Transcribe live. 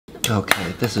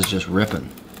Okay, this is just ripping.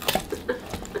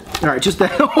 All right, just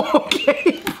that.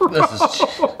 Okay, bro. This is.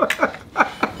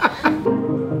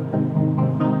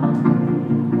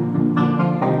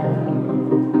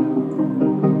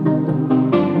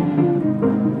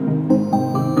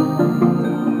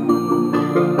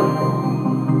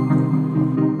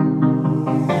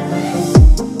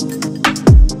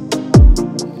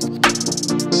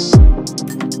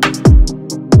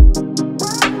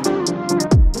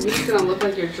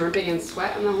 Like you're dripping in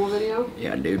sweat in the whole video?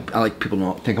 Yeah, dude. I like people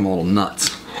to think I'm a little nuts.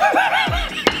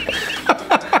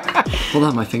 Hold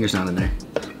on, my finger's not in there.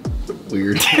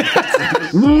 Weird.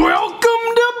 Welcome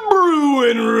to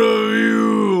Bruin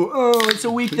Review. Oh, it's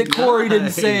a week that Corey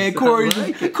didn't say it.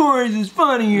 Corey's is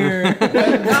funnier.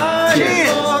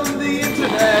 Cheers. On the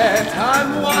internet,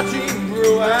 I'm watching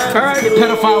Bruin. All right, you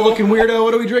pedophile looking weirdo.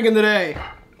 What are we drinking today?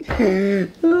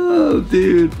 Oh,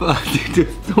 dude. Dude,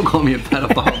 don't call me a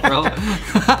pedophile, bro.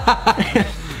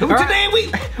 Today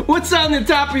what's on the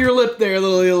top of your lip there, the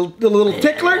little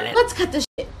tickler? Let's cut this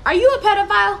shit. Are you a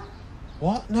pedophile?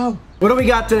 What? No. What do we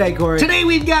got today, Corey? Today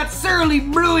we've got Surly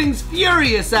Brewing's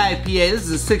Furious IPA. This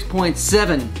is a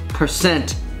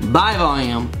 6.7% by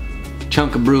volume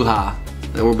chunk of brewha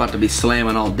that we're about to be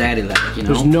slamming all daddy-like, you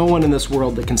know? There's no one in this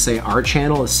world that can say our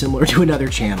channel is similar to another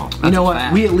channel. You know what?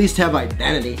 Fact. We at least have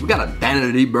identity. We got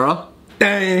identity, bro.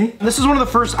 Dang. This is one of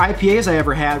the first IPAs I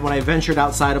ever had when I ventured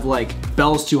outside of like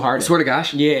Bell's Too Hard. Swear to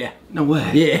gosh? Yeah. No way.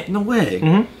 Yeah. No way.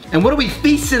 And what are we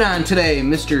feasting on today,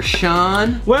 Mr.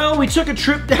 Sean? Well, we took a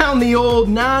trip down the old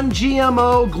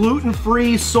non-GMO,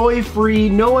 gluten-free, soy-free,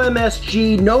 no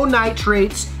MSG, no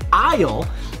nitrates aisle,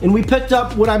 and we picked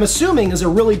up what I'm assuming is a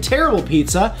really terrible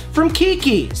pizza from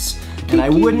Kiki's. And I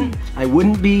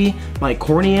wouldn't be my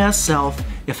corny ass self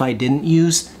if I didn't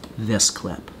use this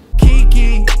clip.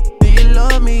 Kiki, do you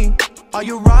love me? Are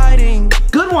you riding?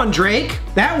 Good one, Drake.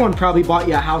 That one probably bought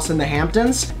you a house in the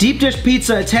Hamptons. Deep dish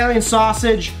pizza, Italian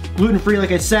sausage, gluten-free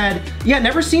like I said. Yeah,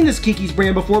 never seen this Kiki's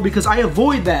brand before because I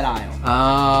avoid that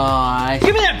aisle.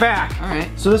 Give me that back. All right.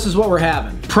 So this is what we're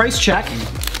having. Price check.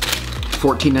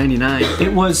 $14.99.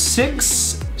 It was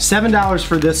 $7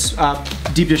 for this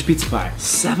deep dish pizza pie.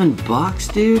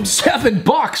 $7, dude?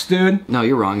 $7, dude. No,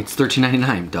 you're wrong. It's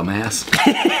 $13.99, dumbass.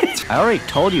 I already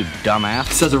told you, dumbass.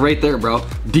 It says it right there, bro.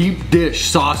 Deep dish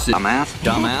sausage. Dumbass,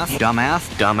 dumbass, dumbass,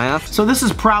 dumbass. So this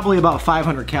is probably about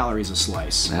 500 calories a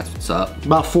slice. That's what's up.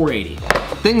 About 480.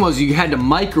 Thing was, you had to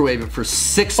microwave it for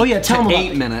 6 to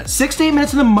 8 minutes. 6 to 8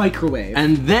 minutes in the microwave.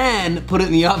 And then put it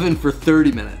in the oven for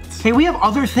 30 minutes. Hey, we have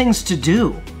other things to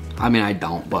do. I mean, I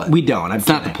don't, but... We don't. It's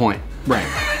not the point. Right.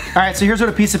 All right, so here's what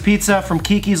a piece of pizza from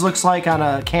Kiki's looks like on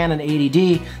a Canon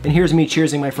 80D. And here's me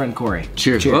cheersing my friend Corey.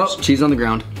 Cheers. Cheers. Oh, cheese on the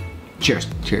ground. Cheers.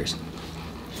 Cheers.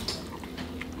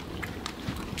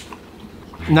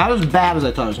 Not as bad as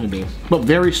I thought it was gonna be, but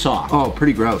very soft. Oh,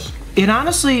 pretty gross. It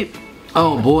honestly...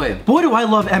 Oh, boy. Boy, do I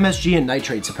love MSG and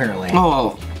nitrates, apparently.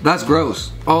 Oh, that's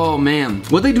gross. Oh, man.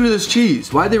 What'd they do to this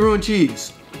cheese? Why'd they ruin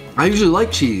cheese? I usually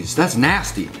like cheese. That's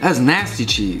nasty. That's nasty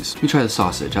cheese. Let me try the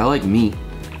sausage. I like meat.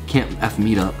 Can't F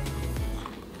meat up.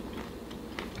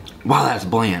 Wow, that's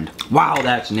bland. Wow,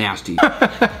 that's nasty.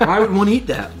 Why would one eat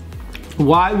that?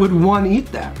 Why would one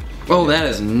eat that? Oh, that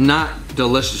is not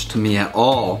delicious to me at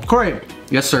all. Corey.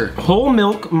 Yes, sir. Whole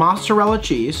milk mozzarella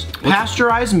cheese,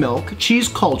 pasteurized milk, cheese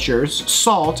cultures,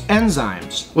 salt,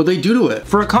 enzymes. What'd they do to it?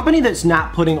 For a company that's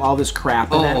not putting all this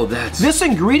crap in it, this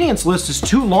ingredients list is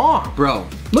too long. Bro.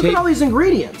 Look at all these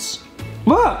ingredients.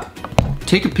 Look.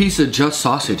 Take a piece of just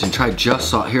sausage and try just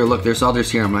sausage. Here, look, there's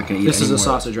others here. I'm not gonna eat This is anymore. a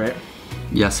sausage, right?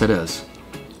 Yes, it is.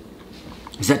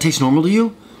 Does that taste normal to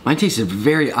you? Mine tasted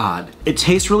very odd. It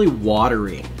tastes really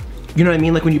watery. You know what I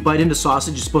mean? Like when you bite into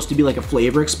sausage, it's supposed to be like a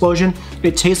flavor explosion.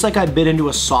 It tastes like I bit into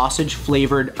a sausage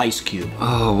flavored ice cube.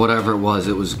 Oh, whatever it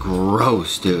was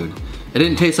gross, dude. It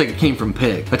didn't taste like it came from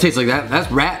pig. It tastes like that's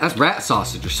rat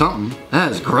sausage or something.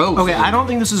 That is gross. Okay, dude. I don't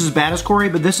think this is as bad as Corey,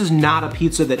 but this is not a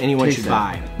pizza that anyone should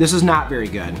buy. This is not very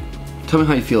good. Tell me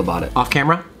how you feel about it. Off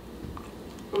camera?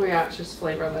 Oh yeah, it's just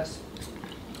flavorless.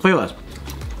 Flavorless.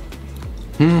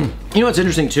 You know what's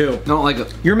interesting too? Don't like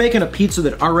it. You're making a pizza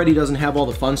that already doesn't have all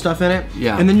the fun stuff in it.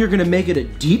 Yeah. And then you're gonna make it a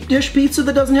deep dish pizza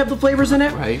that doesn't have the flavors in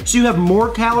it. Right. So you have more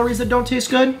calories that don't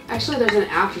taste good. Actually, there's an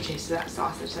aftertaste to that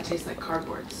sausage that tastes like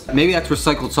cardboard. Maybe that's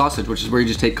recycled sausage, which is where you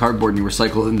just take cardboard and you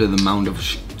recycle it into the mound of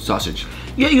sausage.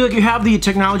 Yeah, you have the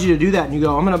technology to do that, and you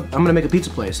go, I'm gonna make a pizza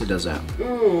place that does that.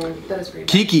 That is pretty bad.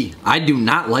 Kiki, I do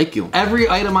not like you. Every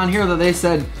item on here that they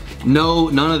said no,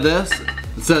 none of this,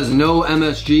 it says no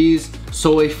MSGs,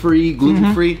 soy-free,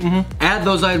 gluten-free. Add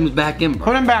those items back in, bro.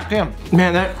 Put them back in.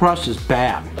 Man, that crust is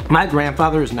bad. My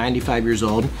grandfather is 95 years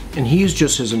old, and he's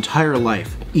just his entire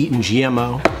life eating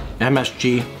GMO,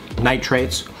 MSG,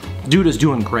 nitrates. Dude is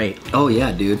doing great. Oh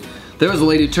yeah, dude. There was a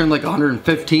lady who turned like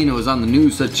 115 who was on the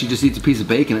news, said she just eats a piece of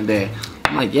bacon a day.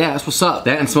 I'm like, yeah, that's what's up.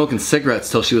 That and smoking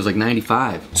cigarettes till she was like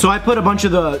 95. So I put a bunch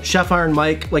of the Chef Iron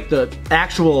Mike, like the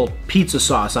actual pizza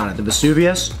sauce on it, the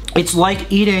Vesuvius. It's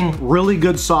like eating really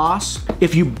good sauce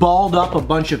if you balled up a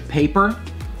bunch of paper,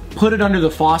 put it under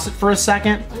the faucet for a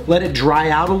second, let it dry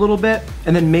out a little bit,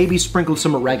 and then maybe sprinkle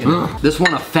some oregano. This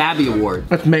won a Fabby Award.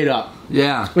 That's made up.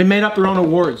 Yeah. We made up their own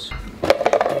awards.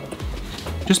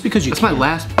 Just because you That's my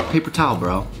last paper towel,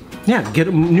 bro. Yeah,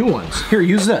 get new ones. Here,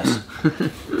 use this.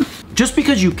 Just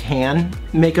because you can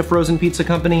make a frozen pizza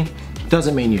company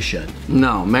doesn't mean you should.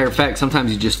 No, matter of fact,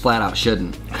 sometimes you just flat out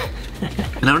shouldn't.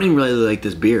 And I don't even really like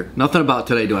this beer. Nothing about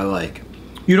today do I like.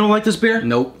 You don't like this beer?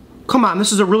 Nope. Come on,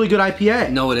 this is a really good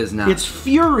IPA. No, it is not. It's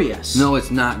furious. No, it's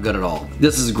not good at all.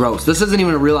 This is gross. This isn't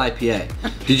even a real IPA.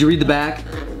 Did you read the back?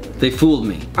 They fooled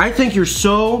me. I think you're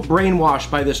so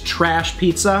brainwashed by this trash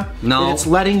pizza that it's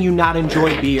letting you not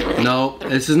enjoy beer. No,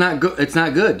 this is not good. It's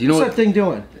not good. You know What's what that thing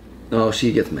doing? Oh,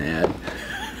 she gets mad.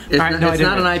 It's, right, no, it's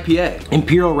not an IPA.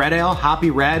 Imperial Red Ale,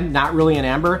 hoppy red, not really an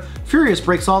amber. Furious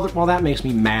breaks all the, well, that makes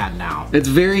me mad now. It's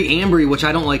very ambery, which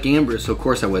I don't like amber, so of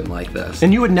course I wouldn't like this.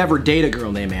 And you would never date a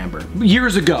girl named Amber.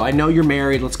 Years ago, I know you're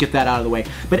married, let's get that out of the way.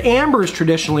 But ambers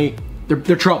traditionally,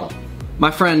 they're trouble.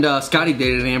 My friend Scotty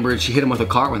dated Amber and she hit him with a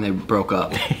car when they broke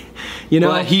up. You know,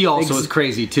 but he also was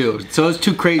crazy too. So it's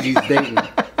two crazies dating.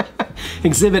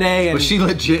 Exhibit A and... But she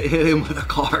legit hit him with a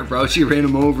car, bro. She ran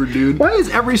him over, dude. Why is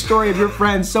every story of your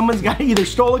friends, someone's got either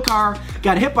stole a car,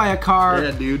 got hit by a car. Yeah,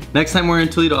 dude. Next time we're in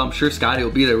Toledo, I'm sure Scotty will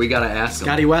be there. We gotta ask him.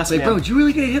 Scotty West, like, bro, did you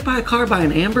really get hit by a car by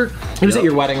an Amber? He was at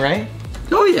your wedding, right?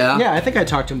 Oh, yeah. Yeah, I think I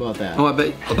talked to him about that. Oh, I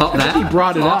bet about that? He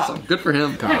brought it awesome. up. Good for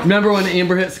him. Remember when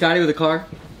Amber hit Scotty with a car?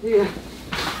 Yeah.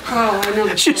 Oh, I know.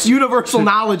 It's just universal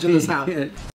knowledge in this house.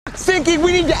 Thinking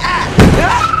we need to act.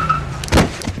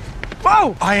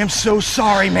 Whoa! I am so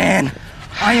sorry, man.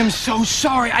 I am so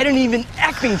sorry. I didn't even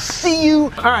effing see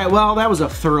you. All right, well, that was a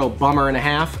thorough bummer and a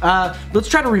half. Let's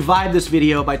try to revive this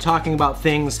video by talking about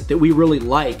things that we really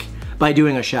like by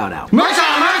doing a shout out. Merch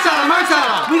on, merch on, merch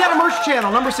on! We got a merch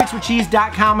channel.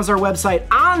 Number6withcheese.com is our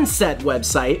website. On said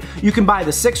website, you can buy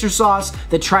the Sixer sauce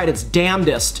that tried its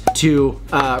damnedest to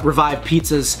revive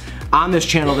pizzas on this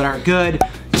channel that aren't good.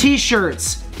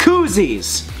 T-shirts,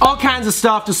 koozies, all kinds of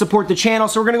stuff to support the channel.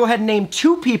 So we're gonna go ahead and name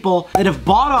 2 people that have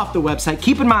bought off the website.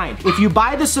 Keep in mind, if you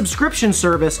buy the subscription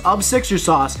service of Sixer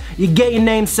Sauce, you get your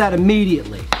name set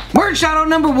immediately. Merch shout out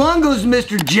number 1 goes to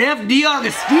Mr. Jeff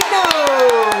DiAugustino.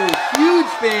 Huge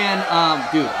fan.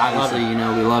 Dude, obviously, you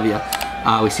know, we love you.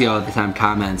 We see all the time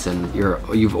comments, and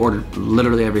you've ordered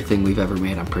literally everything we've ever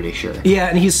made, I'm pretty sure. Yeah,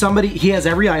 and he's somebody, he has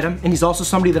every item, and he's also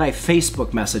somebody that I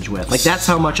Facebook message with. Like, that's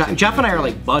how much Jeff and I are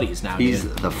like buddies now, He's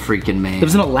dude. the freaking man.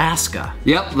 Lives in Alaska.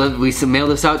 Yep, we mailed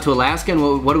this out to Alaska,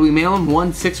 and what do we mail him?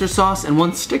 1 Sixer sauce and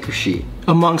 1 sticker sheet.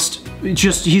 Amongst,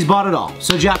 just, he's bought it all.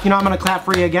 So Jeff, you know, I'm gonna clap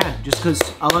for you again, just because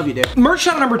I love you, dude. Merch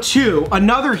shout out number 2,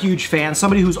 another huge fan,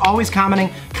 somebody who's always commenting,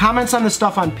 comments on the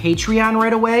stuff on Patreon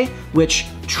right away, which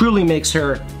truly makes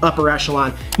her upper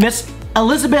echelon. Miss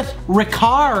Elizabeth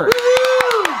Rickard.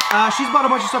 She's bought a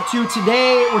bunch of stuff too.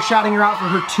 Today, we're shouting her out for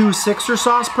her 2 Sixer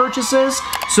sauce purchases.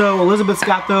 So Elizabeth's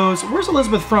got those. Where's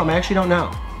Elizabeth from? I actually don't know.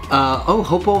 Oh,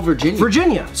 Hopewell, Virginia.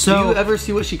 Virginia. So do you ever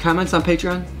see what she comments on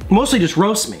Patreon? Mostly just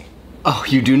roasts me. Oh,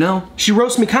 you do know? She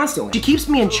roasts me constantly. She keeps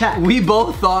me in check. We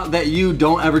both thought that you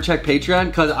don't ever check Patreon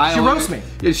because She roasts me.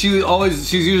 She's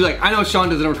usually like, I know Sean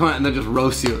doesn't ever comment, and then just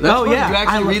roasts you. That's funny. Yeah. Do you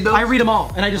actually read those? I read them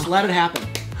all, and I just let it happen.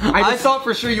 I thought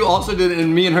for sure you also did,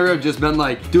 and me and her have just been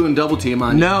like doing double team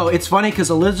on you. No, it's funny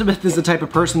because Elizabeth is the type of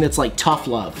person that's like tough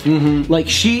love. Like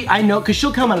I know, because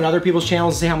she'll come on other people's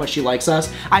channels and say how much she likes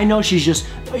us. I know she's just,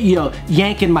 you know,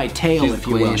 yanking my tail, if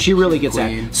you will. She really gets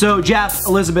that. So Jeff,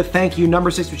 Elizabeth, thank you.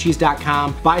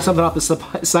 Number6withcheese.com. Buy something off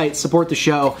the site, support the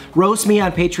show. Roast me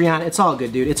on Patreon. It's all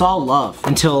good, dude. It's all love.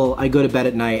 Until I go to bed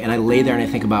at night and I lay there and I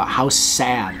think about how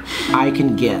sad I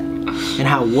can get and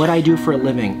how what I do for a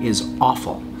living is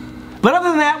awful. But other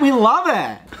than that, we love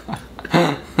it.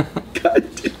 God,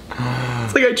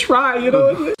 it's like I try, you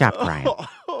know? Stop, Brian.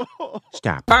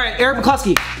 Stop. All right, Eric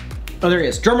McCluskey. Oh, there he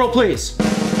is. Drum roll, please.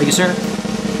 Thank you, sir.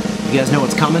 You guys know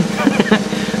what's coming.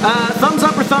 Thumbs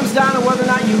up or thumbs down on whether or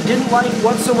not you didn't like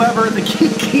whatsoever the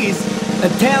Kiki's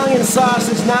Italian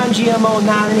sausage, non-GMO,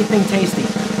 non-anything tasty.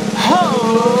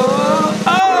 Oh!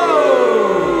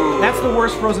 That's the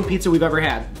worst frozen pizza we've ever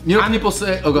had. You know what people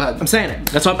say? Oh, go ahead. I'm saying it.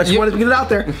 That's why I just wanted to get it out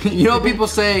there. You know what people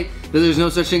say? That there's no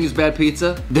such thing as bad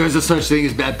pizza? There's a such thing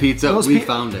as bad pizza. We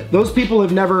found it. Those people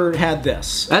have never had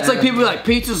this. That's like people be like,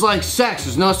 pizza's like sex.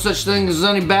 There's no such thing as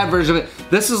any bad version of it.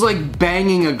 This is like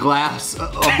banging a glass,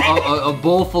 a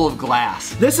bowl full of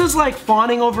glass. This is like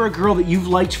fawning over a girl that you've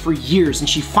liked for years and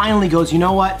she finally goes, you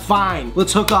know what? Fine,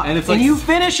 let's hook up. And, it's like, and you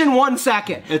finish in 1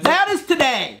 second. That is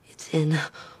today. It's in.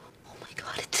 Oh my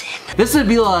God, it's in. This would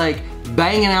be like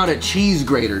banging out a cheese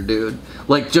grater, dude.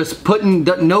 Like just putting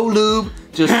no lube,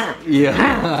 just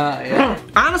yeah.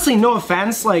 Honestly, no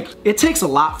offense, like it takes a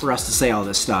lot for us to say all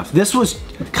this stuff. This was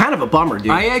kind of a bummer,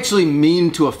 dude. I actually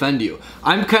mean to offend you.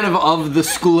 I'm kind of the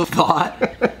school of thought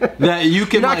that you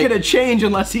can. You're not gonna change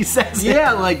unless he says it.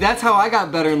 Yeah, like that's how I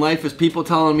got better in life, is people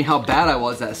telling me how bad I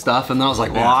was at stuff, and then I was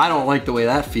like, well, I don't like the way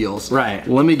that feels. Right.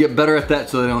 Let me get better at that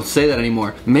so they don't say that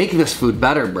anymore. Make this food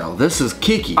better, bro. This is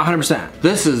Kiki. 100%.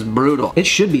 This is brutal. It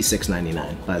should be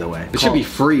 $6.99, by the way. It should be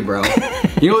free, bro.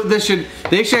 You know what they should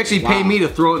actually pay me to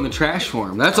throw it in the trash for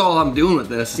them. That's all I'm doing with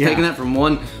this. Is taking that from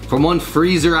one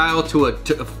freezer aisle to a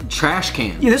trash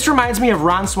can. Yeah, this reminds me of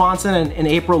Ron Swanson and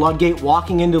April Ludgate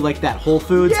walking into like that Whole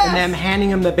Foods and them handing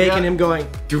him the bacon and him going,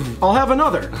 I'll have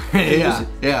another.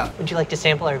 Yeah. Would you like to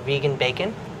sample our vegan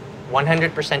bacon?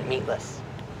 100% meatless.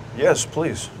 Yes,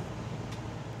 please.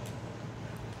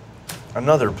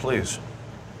 Another, please.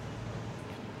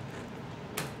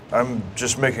 I'm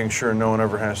just making sure no one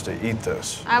ever has to eat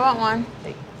this. I want one.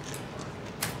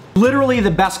 Literally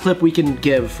the best clip we can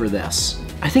give for this.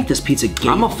 I think this pizza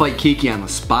game. I'm gonna fight Kiki on the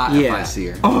spot if I see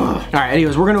her. All right,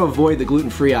 anyways, we're gonna avoid the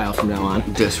gluten-free aisle from now on.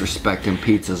 Disrespecting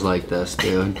pizzas like this,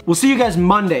 dude. We'll see you guys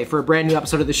Monday for a brand new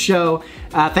episode of the show.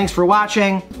 Thanks for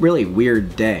watching. Really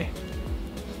weird day.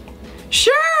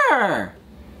 Sure!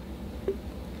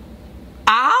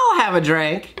 I'll have a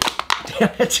drink. Damn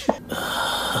it.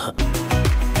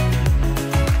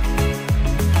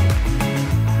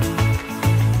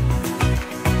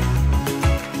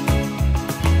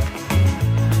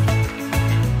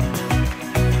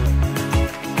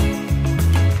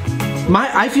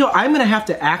 I feel I'm gonna have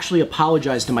to actually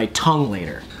apologize to my tongue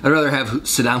later. I'd rather have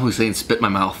Saddam Hussein spit in my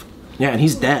mouth. Yeah, and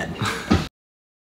he's dead.